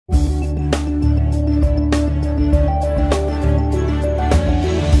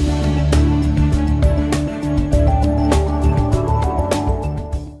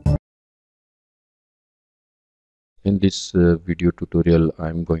this video tutorial,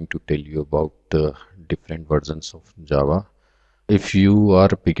 I'm going to tell you about different versions of Java. If you are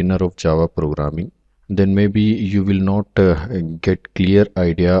a beginner of Java programming, then maybe you will not get clear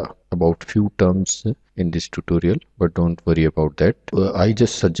idea about few terms in this tutorial, but don't worry about that. I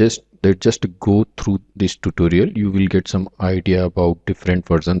just suggest that just go through this tutorial. You will get some idea about different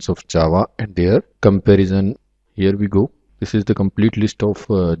versions of Java and their comparison. Here we go. This is the complete list of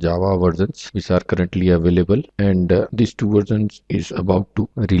Java versions which are currently available, and these two versions is about to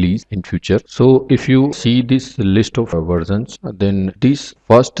release in future. So if you see this list of versions, then these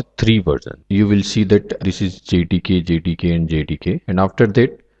first three versions, you will see that this is JDK, JDK and JDK, and after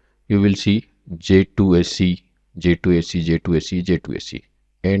that you will see J2SE, J2SE, J2SE, J2SE,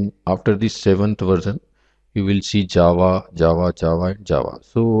 and after this seventh version you will see Java, Java, Java and Java.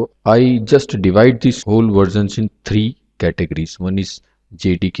 So I just divide these whole versions in three categories. One is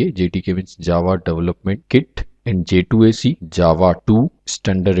JDK. JDK means Java Development Kit, and J2SE, Java 2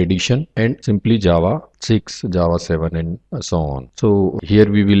 Standard Edition, and simply Java 6, Java 7 and so on. So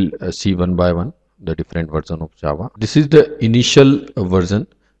here we will see one by one the different version of Java. This is the initial version,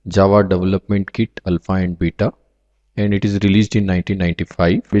 Java Development Kit Alpha and Beta, and it is released in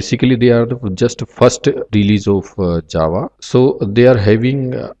 1995. Basically they are just first release of Java, so they are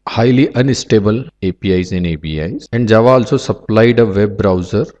having highly unstable APIs and ABIs, and Java also supplied a web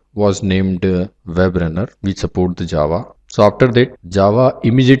browser was named WebRunner which support the Java. So after that Java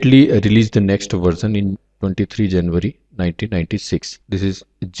immediately released the next version in 23 January 1996. This is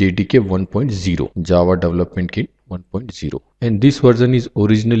JDK 1.0, Java Development Kit 1.0, and this version is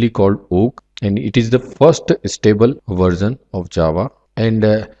originally called Oak, and it is the first stable version of Java.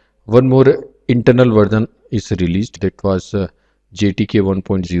 And one more internal version is released, that was JDK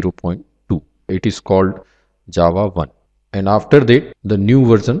 1.0.2. It is called Java 1. And after that the new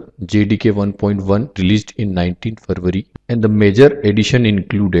version JDK 1.1 released in 19 February, and the major addition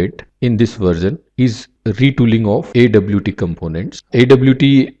included in this version is retooling of AWT components.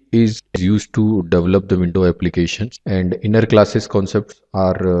 AWT is used to develop the window applications, and inner classes concepts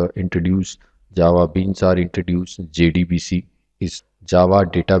are introduced. Java beans are introduced, JDBC is Java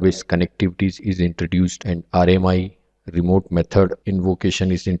database connectivities is introduced, and RMI remote method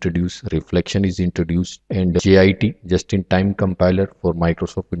invocation is introduced, reflection is introduced, and JIT just in time compiler for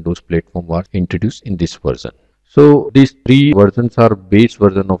Microsoft Windows platform was introduced in this version. So these three versions are base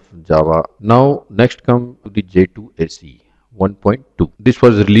version of Java. Now next come to the J2SE 1.2. This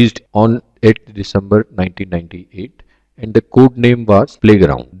was released on 8th December 1998. And the code name was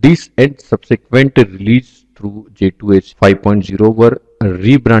Playground. This and subsequent release through J2SE 5.0 were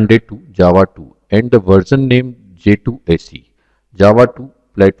rebranded to Java 2, and the version name J2SE, Java 2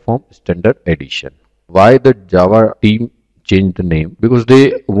 Platform Standard Edition. Why the Java team changed the name? Because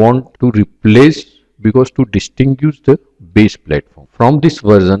they want to to distinguish the base platform. From this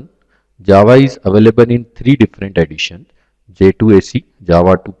version, Java is available in three different editions: J2SE,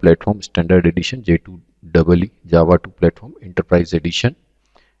 Java 2 Platform Standard Edition, J2EE, Java 2 Platform Enterprise Edition,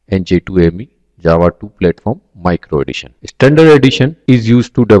 and J2ME, Java 2 Platform Micro Edition. Standard Edition is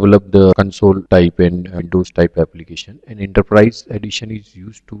used to develop the console type and Windows type application, and Enterprise Edition is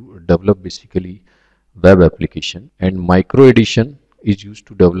used to develop basically web application, and Micro Edition is used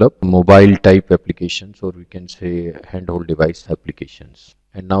to develop mobile type applications, or we can say handheld device applications.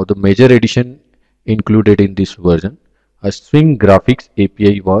 And now the major addition included in this version: a Swing Graphics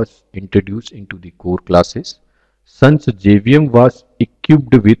API was introduced into the core classes. Since JVM was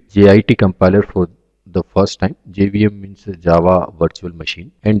equipped with JIT compiler for the first time, JVM means Java Virtual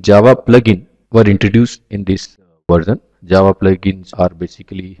Machine, and Java plugin were introduced in this version. Java plugins are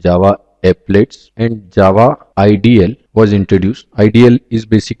basically Java applets, and Java IDL was introduced. IDL is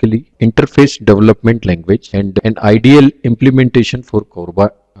basically interface development language, and an ideal implementation for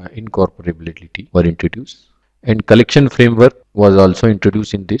incorporability were introduced, and collection framework was also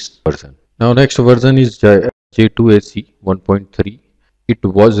introduced in this version. Now next version is J2SE 1.3. It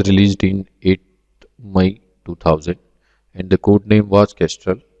was released in 8th May 2000, and the code name was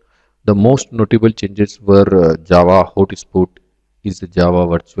Kestrel. The most notable changes were Java Hotspot is the Java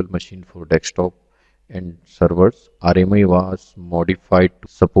virtual machine for desktop and servers. RMI was modified to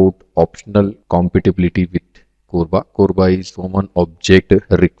support optional compatibility with Corba. Corba is Common Object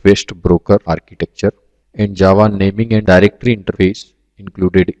Request Broker architecture, and Java naming and directory interface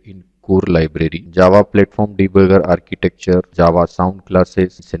included in core library. Java platform debugger architecture, Java sound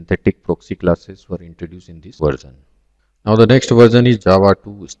classes, synthetic proxy classes were introduced in this version. Now the next version is Java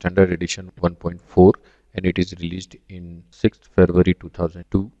 2 Standard Edition 1.4, and it is released in 6th February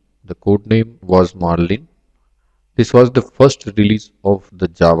 2002. The code name was Marlin. This was the first release of the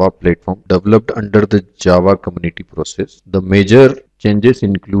Java platform developed under the Java community process. The major changes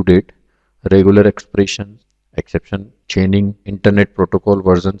included regular expressions, exception chaining, Internet Protocol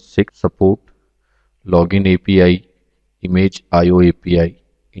version 6 support, login API, image IO API,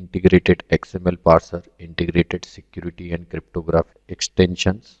 integrated XML parser, integrated security and cryptography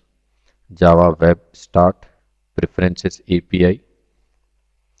extensions, Java Web Start, Preferences API.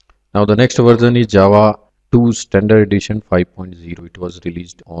 Now the next version is Java 2 Standard Edition 5.0. It was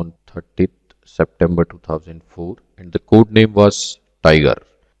released on 30th September 2004 and the code name was Tiger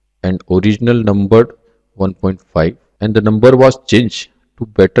and original numbered 1.5 and the number was changed to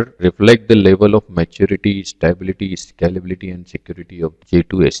better reflect the level of maturity, stability, scalability and security of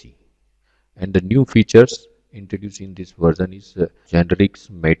J2SE. And the new features introduced in this version is generics,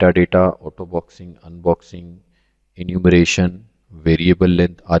 metadata, autoboxing, unboxing, enumeration, variable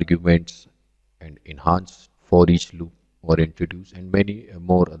length arguments, and enhanced for each loop were introduced, and many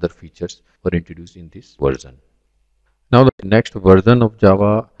more other features were introduced in this version. Now the next version of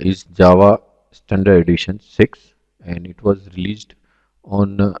Java is Java Standard Edition 6 and it was released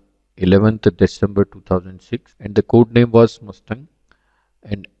on 11th December 2006 and the code name was Mustang.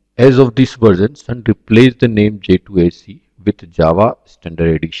 And as of this version, Sun replaced the name J2SE with Java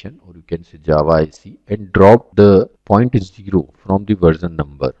Standard Edition, or you can say Java SE, and dropped the point 0 from the version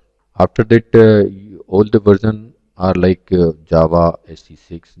number. After that, all the versions are like Java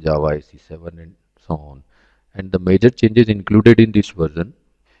SE6, Java SE7, and so on. And the major changes included in this version,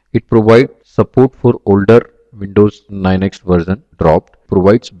 it provides support for older Windows 9X version dropped,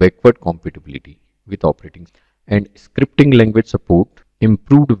 provides backward compatibility with operating and scripting language support,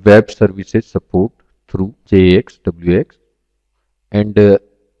 improved web services support through JXWX and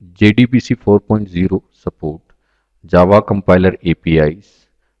JDBC 4.0 support, Java compiler APIs,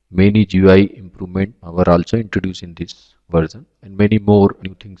 many GUI improvements were also introduced in this version and many more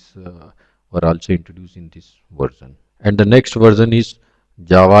new things were also introduced in this version. And the next version is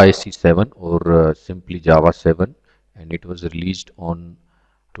Java SE7 or simply Java 7 and it was released on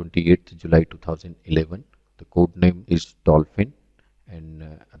 28th July 2011. The code name is Dolphin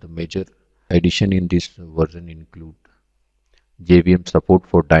and the major addition in this version include JVM support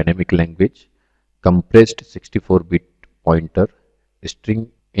for dynamic language, compressed 64-bit pointer,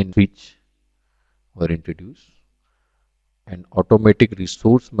 string in switch were introduced, and automatic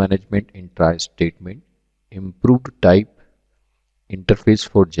resource management in try statement, improved type interface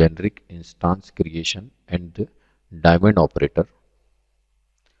for generic instance creation and the diamond operator,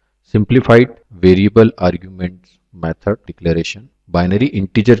 simplified variable arguments method declaration, binary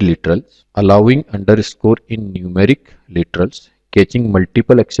integer literals, allowing underscore in numeric literals, catching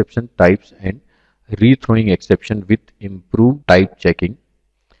multiple exception types and rethrowing exception with improved type checking,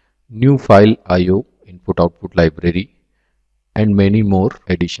 new file IO input output library, and many more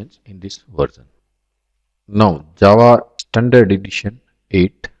additions in this version. Now Java Standard Edition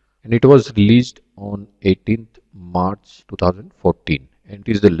 8 and it was released on 18th March 2014 and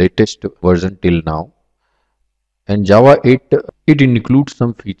it is the latest version till now. And Java 8 it includes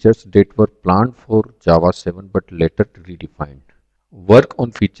some features that were planned for Java 7 but later redefined. Work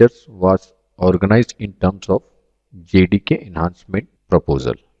on features was organized in terms of JDK enhancement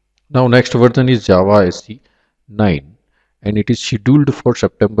proposal. Now next version is Java SE 9 and it is scheduled for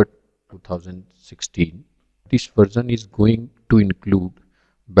September 2016. This version is going to include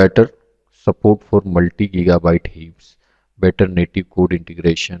better support for multi-gigabyte heaps, better native code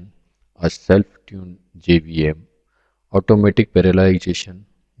integration, a self-tuned JVM, automatic parallelization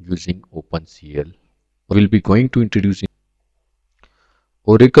using OpenCL. We'll be going to introduce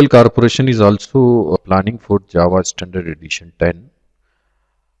Oracle Corporation is also planning for Java Standard Edition 10.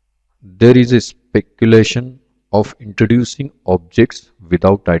 There is a speculation of introducing objects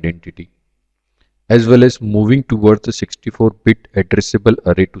without identity, as well as moving towards the 64-bit addressable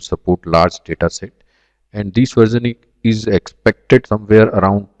array to support large dataset, and this version is expected somewhere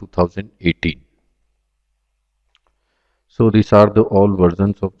around 2018. So these are the all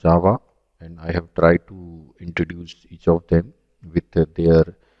versions of Java and I have tried to introduce each of them with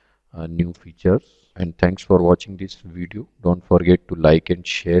their new features. And thanks for watching this video. Don't forget to like and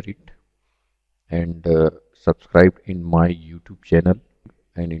share it and subscribe in my YouTube channel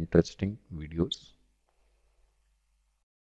and interesting videos.